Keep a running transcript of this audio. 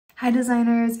Hi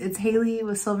designers, it's Haley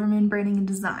with Silver Moon Branding and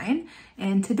Design,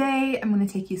 and today I'm going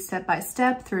to take you step by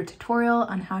step through a tutorial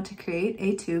on how to create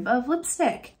a tube of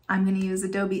lipstick. I'm going to use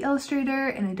Adobe Illustrator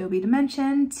and Adobe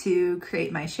Dimension to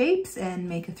create my shapes and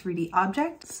make a 3D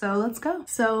object, so let's go.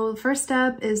 So the first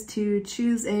step is to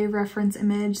choose a reference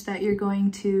image that you're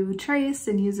going to trace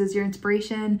and use as your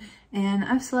inspiration, and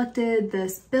I've selected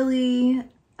this Billy,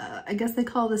 I guess they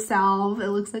call it a salve. It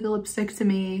looks like a lipstick to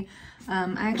me.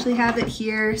 I actually have it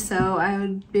here, so I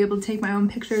would be able to take my own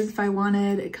pictures if I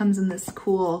wanted. It comes in this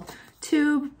cool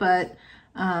tube, but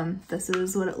this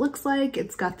is what it looks like.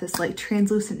 It's got this like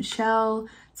translucent shell.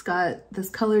 It's got this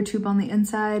color tube on the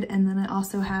inside, and then it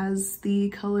also has the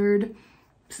colored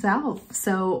salve.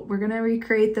 So we're gonna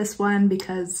recreate this one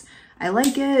because I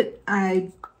like it.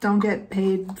 I don't get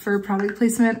paid for product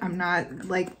placement. I'm not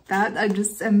like that. I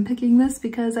just am picking this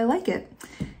because I like it.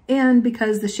 And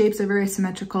because the shapes are very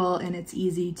symmetrical and it's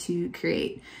easy to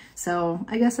create. So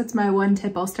I guess that's my one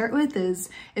tip I'll start with is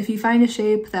if you find a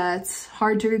shape that's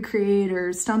hard to recreate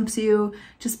or stumps you,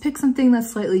 just pick something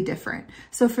that's slightly different.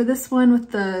 So for this one with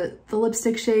the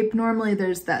lipstick shape, normally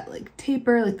there's that like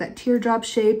taper, like that teardrop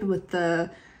shape with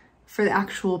for the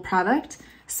actual product.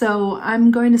 So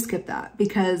I'm going to skip that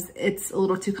because it's a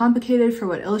little too complicated for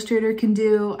what Illustrator can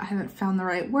do. I haven't found the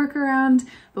right workaround,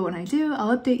 but when I do,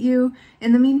 I'll update you.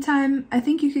 In the meantime, I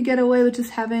think you could get away with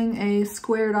just having a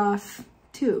squared off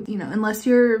tube, you know, unless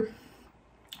you're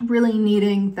really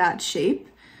needing that shape.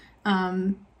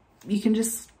 You can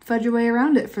just fudge your way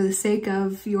around it for the sake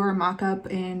of your mock-up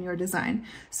and your design.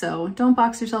 So don't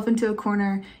box yourself into a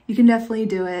corner. You can definitely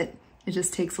do it. It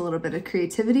just takes a little bit of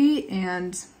creativity,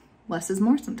 and less is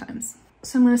more sometimes.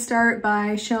 So I'm going to start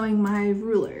by showing my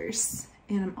rulers,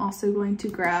 and I'm also going to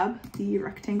grab the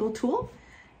rectangle tool,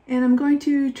 and I'm going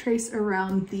to trace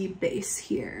around the base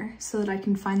here so that I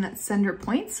can find that center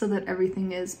point so that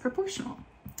everything is proportional.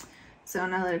 So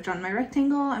now that I've drawn my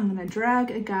rectangle, I'm going to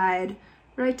drag a guide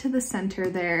right to the center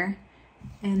there,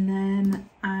 and then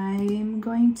I'm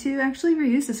going to actually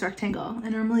reuse this rectangle. I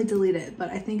normally delete it,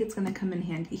 but I think it's going to come in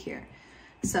handy here.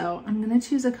 So I'm gonna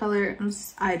choose a color and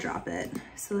just eyedrop it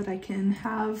so that I can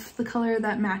have the color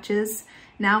that matches.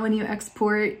 Now when you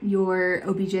export your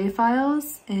OBJ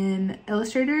files in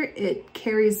Illustrator, it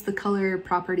carries the color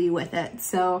property with it.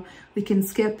 So we can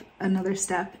skip another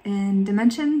step in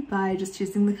Dimension by just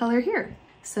choosing the color here.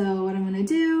 So what I'm gonna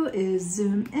do is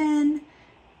zoom in,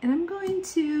 and I'm going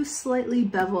to slightly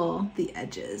bevel the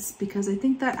edges because I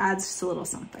think that adds just a little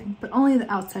something, but only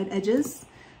the outside edges.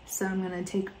 So I'm going to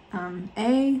take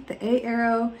the A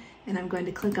arrow, and I'm going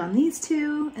to click on these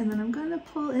two, and then I'm going to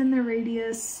pull in the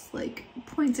radius like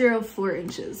 0.04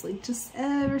 inches, like just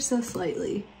ever so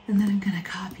slightly. And then I'm going to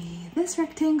copy this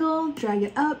rectangle, drag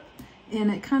it up, and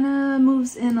it kind of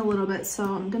moves in a little bit. So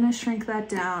I'm going to shrink that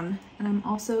down, and I'm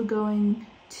also going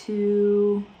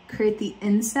to create the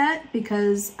inset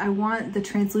because I want the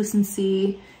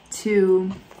translucency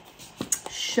to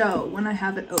show when I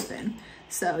have it open.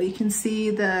 So you can see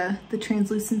the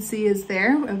translucency is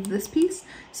there of this piece.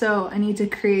 So I need to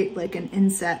create like an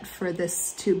inset for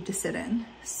this tube to sit in.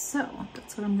 So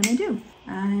that's what I'm gonna do.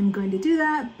 I'm going to do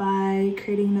that by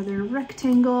creating another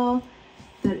rectangle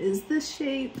that is this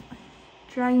shape,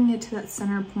 dragging it to that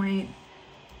center point,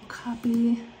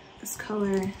 copy this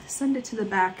color, send it to the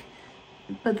back,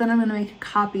 but then I'm gonna make a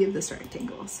copy of this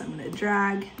rectangle. So I'm gonna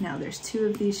drag, now there's two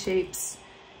of these shapes,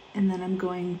 and then I'm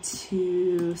going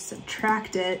to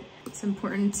subtract it. It's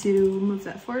important to move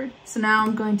that forward. So now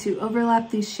I'm going to overlap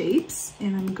these shapes,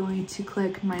 and I'm going to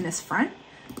click minus front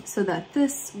so that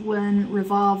this, when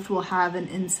revolved, will have an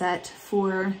inset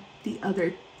for the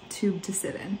other tube to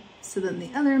sit in. So then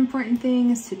the other important thing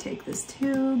is to take this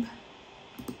tube,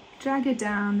 drag it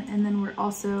down, and then we're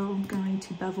also going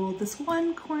to bevel this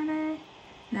one corner.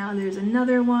 Now there's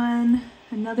another one,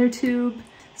 another tube.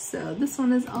 So this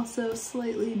one is also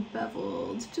slightly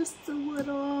beveled, just a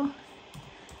little.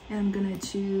 And I'm gonna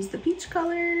choose the peach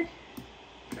color,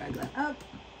 drag that up.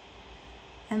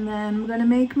 And then I'm gonna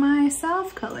make my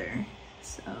salve color.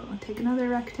 So take another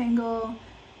rectangle,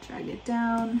 drag it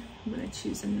down. I'm gonna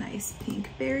choose a nice pink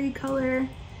berry color,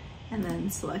 and then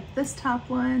select this top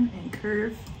one and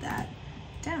curve that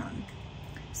down.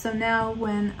 So now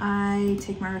when I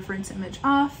take my reference image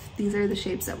off, these are the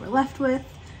shapes that we're left with.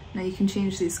 Now you can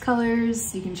change these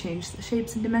colors, you can change the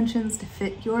shapes and dimensions to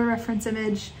fit your reference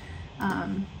image.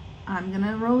 I'm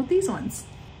gonna roll with these ones.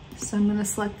 So I'm gonna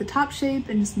select the top shape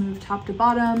and just move top to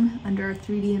bottom. Under our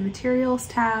 3D and Materials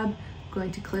tab, I'm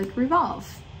going to click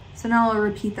Revolve. So now I'll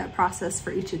repeat that process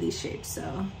for each of these shapes.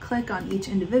 So click on each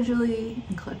individually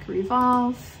and click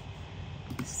Revolve.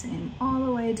 Same all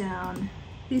the way down.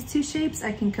 these two shapes,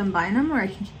 I can combine them or I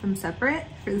can keep them separate.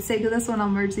 For the sake of this one, I'll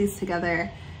merge these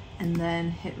together and then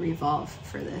hit revolve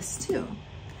for this too.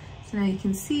 So now you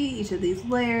can see each of these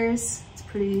layers. It's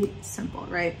pretty simple,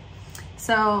 right?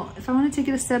 So if I want to take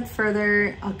it a step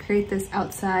further, I'll create this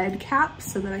outside cap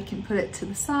so that I can put it to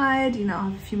the side. You know, I'll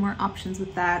have a few more options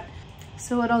with that.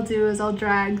 So what I'll do is I'll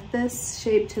drag this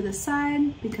shape to the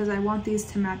side because I want these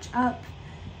to match up.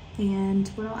 And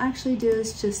what I'll actually do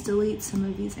is just delete some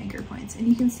of these anchor points. And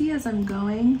you can see as I'm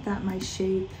going that my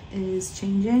shape is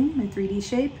changing, my 3D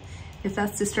shape. If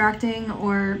that's distracting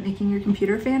or making your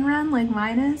computer fan run like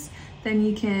mine is, then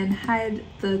you can hide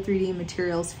the 3D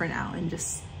materials for now and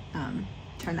just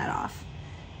turn that off.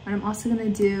 What I'm also gonna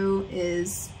do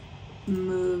is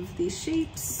move these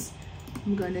shapes.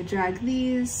 I'm going to drag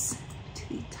these to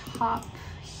the top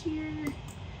here.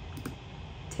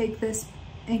 Take this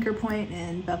anchor point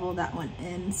and bevel that one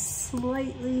in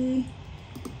slightly.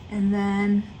 And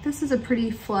then this is a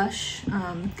pretty flush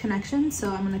connection,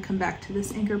 so I'm gonna come back to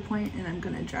this anchor point and I'm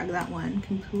gonna drag that one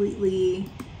completely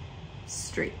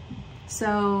straight.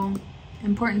 So,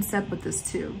 important step with this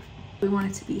tube. We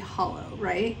want it to be hollow,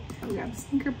 right? We got this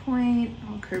anchor point,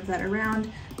 I'll curve that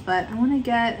around, but I wanna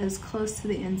get as close to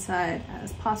the inside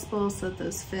as possible so that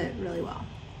those fit really well.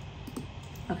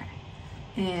 Okay,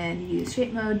 and use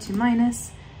shape mode to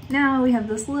minus. Now we have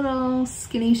this little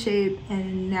skinny shape,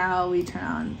 and now we turn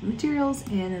on the materials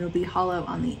and it'll be hollow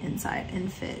on the inside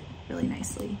and fit really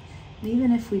nicely. And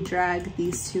even if we drag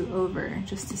these two over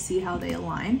just to see how they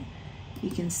align,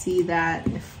 you can see that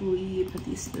if we put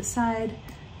these to the side,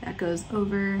 that goes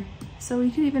over. So we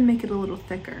could even make it a little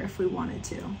thicker if we wanted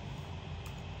to.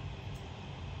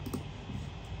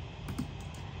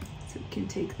 So we can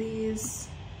take these,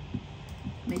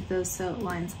 make those so it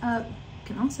lines up.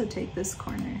 You can also take this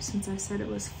corner, since I said it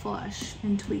was flush,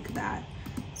 and tweak that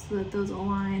so that those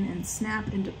align and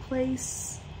snap into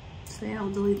place. So yeah, I'll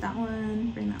delete that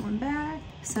one, bring that one back.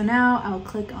 So now I'll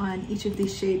click on each of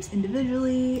these shapes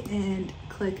individually and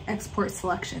click export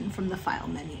selection from the file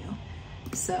menu.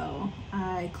 So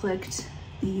I clicked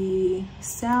the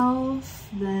salve,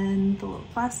 then the little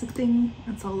plastic thing.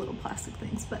 That's all little plastic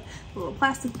things, but the little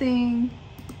plastic thing.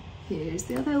 Here's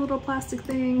the other little plastic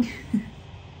thing.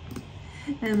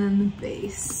 And then the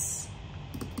base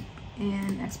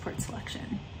and export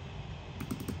selection.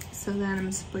 So then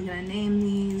I'm simply gonna name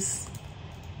these.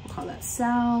 We'll call that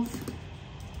salve,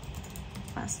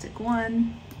 plastic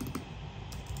 1,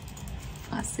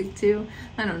 plastic 2.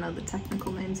 I don't know the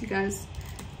technical names, you guys.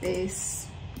 Base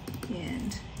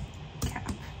and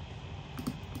cap.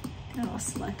 And I'll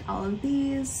select all of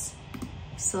these,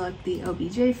 select the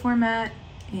OBJ format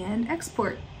and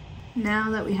export.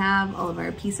 Now that we have all of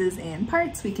our pieces and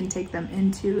parts, we can take them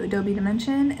into Adobe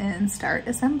Dimension and start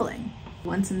assembling.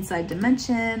 Once inside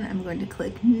Dimension, I'm going to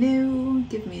click New,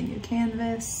 give me a new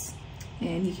canvas,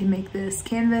 and you can make this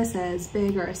canvas as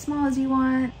big or as small as you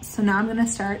want. So now I'm gonna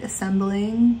start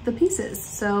assembling the pieces.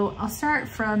 So I'll start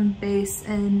from base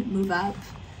and move up.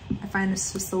 I find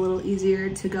it's just a little easier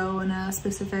to go in a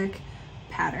specific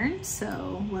pattern.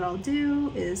 So what I'll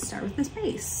do is start with this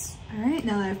base. All right,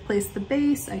 now that I've placed the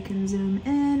base, I can zoom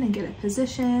in and get it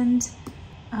positioned.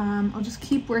 I'll just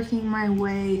keep working my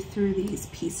way through these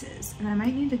pieces. And I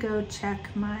might need to go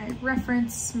check my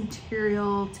reference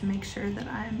material to make sure that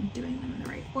I'm doing them in the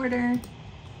right order.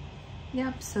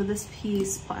 Yep, so this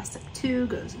piece, plastic 2,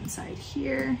 goes inside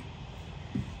here.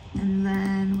 And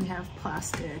then we have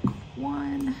plastic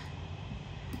 1,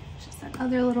 just that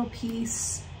other little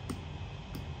piece.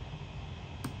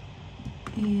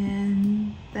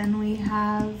 And then we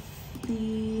have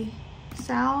the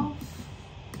salve.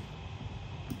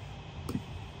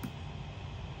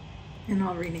 And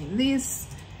I'll rename these.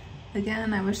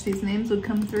 Again, I wish these names would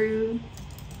come through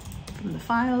from the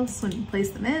files when you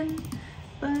place them in,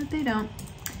 but they don't.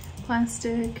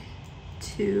 Plastic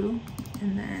 2,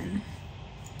 and then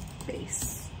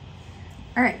base.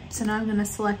 All right, so now I'm gonna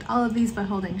select all of these by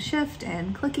holding Shift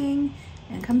and clicking,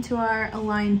 and come to our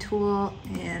Align tool,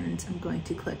 and I'm going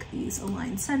to click these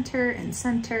Align Center and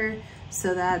Center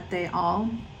so that they all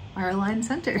are aligned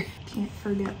center. Can't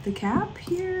forget the cap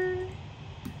here.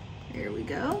 There we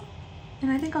go. And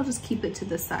I think I'll just keep it to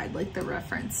the side like the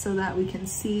reference so that we can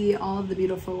see all of the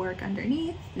beautiful work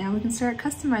underneath. Now we can start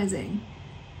customizing.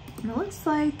 And it looks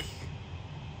like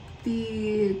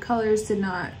the colors did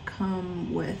not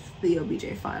come with the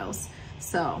OBJ files.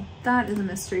 So that is a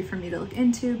mystery for me to look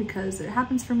into because it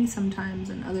happens for me sometimes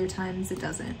and other times it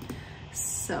doesn't.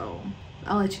 So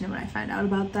I'll let you know when I find out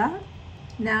about that.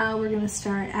 Now we're gonna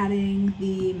start adding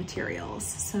the materials.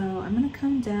 So I'm gonna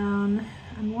come down,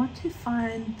 I want to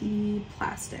find the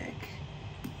plastic.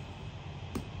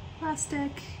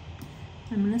 plastic.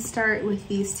 I'm gonna start with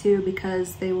these two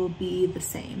because they will be the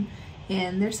same.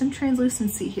 And there's some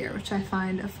translucency here, which I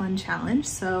find a fun challenge.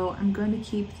 So I'm going to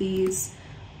keep these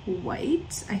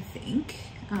white, I think.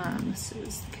 This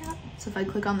is the cap. So if I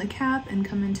click on the cap and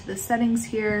come into the settings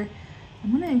here,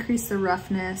 I'm gonna increase the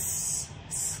roughness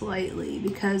slightly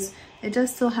because it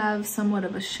does still have somewhat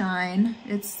of a shine.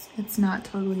 It's not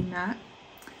totally matte.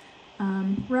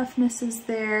 Roughness is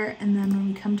there, and then when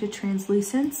we come to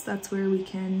translucence, that's where we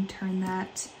can turn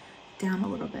that down a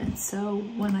little bit. So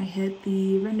when I hit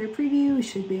the render preview, we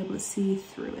should be able to see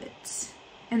through it.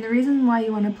 And the reason why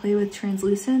you want to play with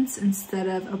translucence instead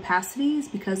of opacity is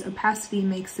because opacity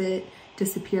makes it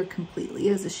disappear completely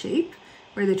as a shape,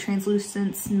 where the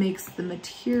translucence makes the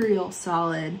material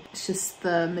solid. It's just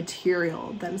the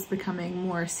material that is becoming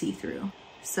more see-through.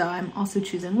 So I'm also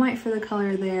choosing white for the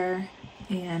color there,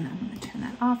 and I'm gonna turn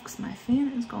that off because my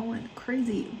fan is going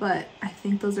crazy, but I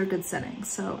think those are good settings.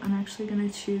 So I'm actually gonna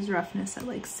choose roughness at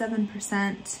like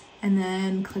 7% and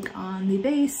then click on the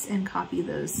base and copy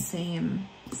those same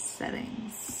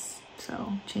settings.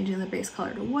 So changing the base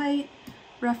color to white,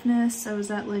 roughness, I was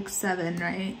at like 7,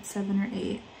 right? 7 or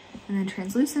 8. And then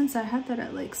translucence, I had that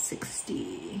at like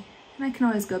 60. And I can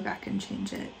always go back and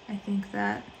change it. I think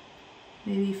that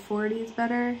maybe 40 is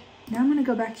better. Now I'm gonna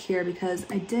go back here because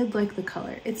I did like the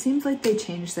color. It seems like they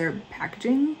changed their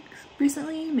packaging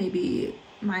recently. Maybe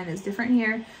mine is different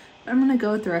here, but I'm gonna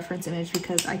go with the reference image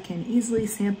because I can easily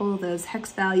sample those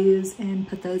hex values and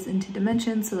put those into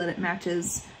Dimension so that it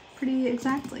matches pretty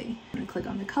exactly. I'm gonna click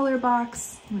on the color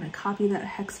box. I'm gonna copy that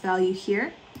hex value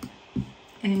here,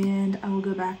 and I will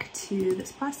go back to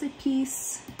this plastic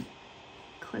piece,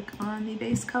 click on the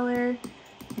base color,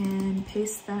 and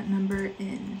paste that number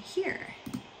in here.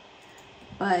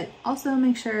 But also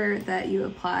make sure that you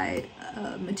apply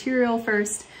material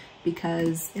first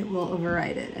because it will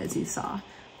override it, as you saw.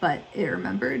 But it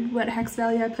remembered what hex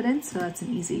value I put in, so that's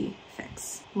an easy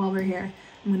fix. While we're here,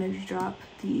 I'm gonna drop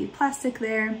the plastic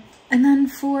there. And then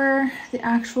for the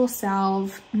actual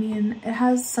salve, I mean, it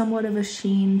has somewhat of a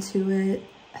sheen to it.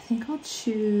 I think I'll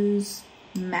choose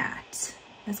matte.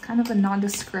 It's kind of a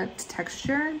nondescript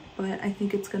texture, but I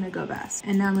think it's gonna go best.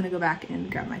 And now I'm gonna go back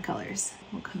and grab my colors.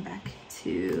 We'll come back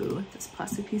to this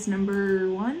plastic piece number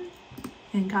 1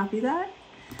 and copy that.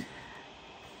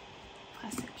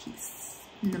 Plastic piece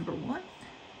number 1,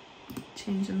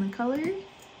 change in the color.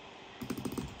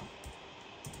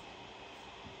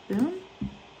 Boom.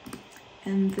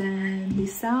 And then the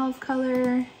salve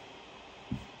color,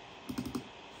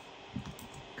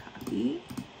 copy.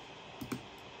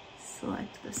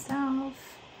 Select the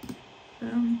salve,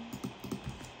 boom.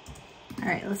 All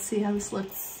right, let's see how this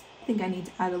looks. I think I need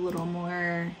to add a little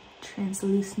more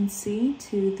translucency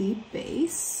to the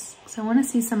base. So I wanna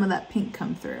see some of that pink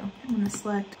come through. I'm gonna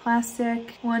select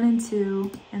plastic 1 and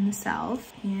 2 and the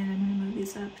salve, and I'm gonna move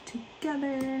these up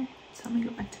together. So let me go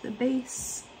back to the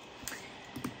base.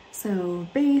 So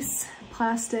base,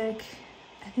 plastic,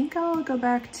 I think I'll go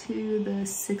back to the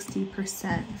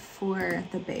 60% for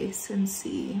the base and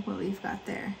see what we've got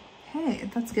there. Hey,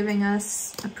 that's giving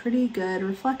us a pretty good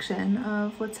reflection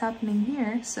of what's happening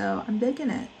here, so I'm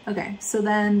digging it. Okay, so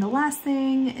then the last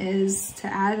thing is to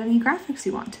add any graphics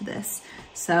you want to this.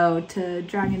 So to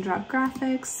drag and drop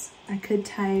graphics, I could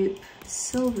type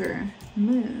Silver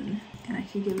Moon, and I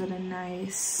could give it a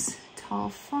nice tall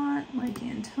font like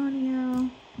Antonio.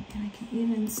 And I can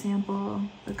even sample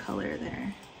the color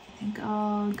there. I think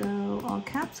I'll go all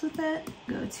caps with it.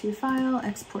 Go to File,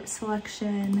 Export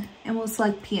Selection, and we'll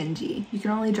select PNG. You can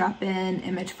only drop in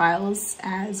image files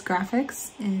as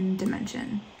graphics in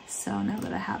Dimension. So now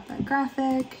that I have that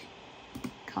graphic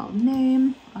called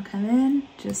name, I'll come in,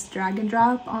 just drag and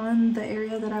drop on the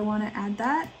area that I want to add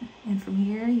that. And from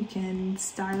here, you can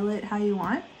style it how you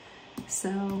want.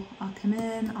 So I'll come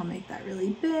in, I'll make that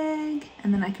really big,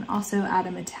 and then I can also add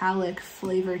a metallic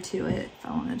flavor to it if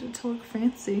I wanted it to look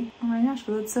fancy. Oh my gosh,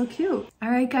 but that's so cute. All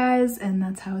right guys, and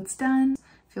that's how it's done.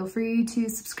 Feel free to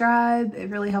subscribe, it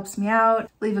really helps me out.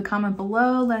 Leave a comment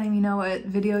below letting me know what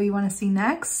video you want to see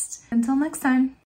next. Until next time.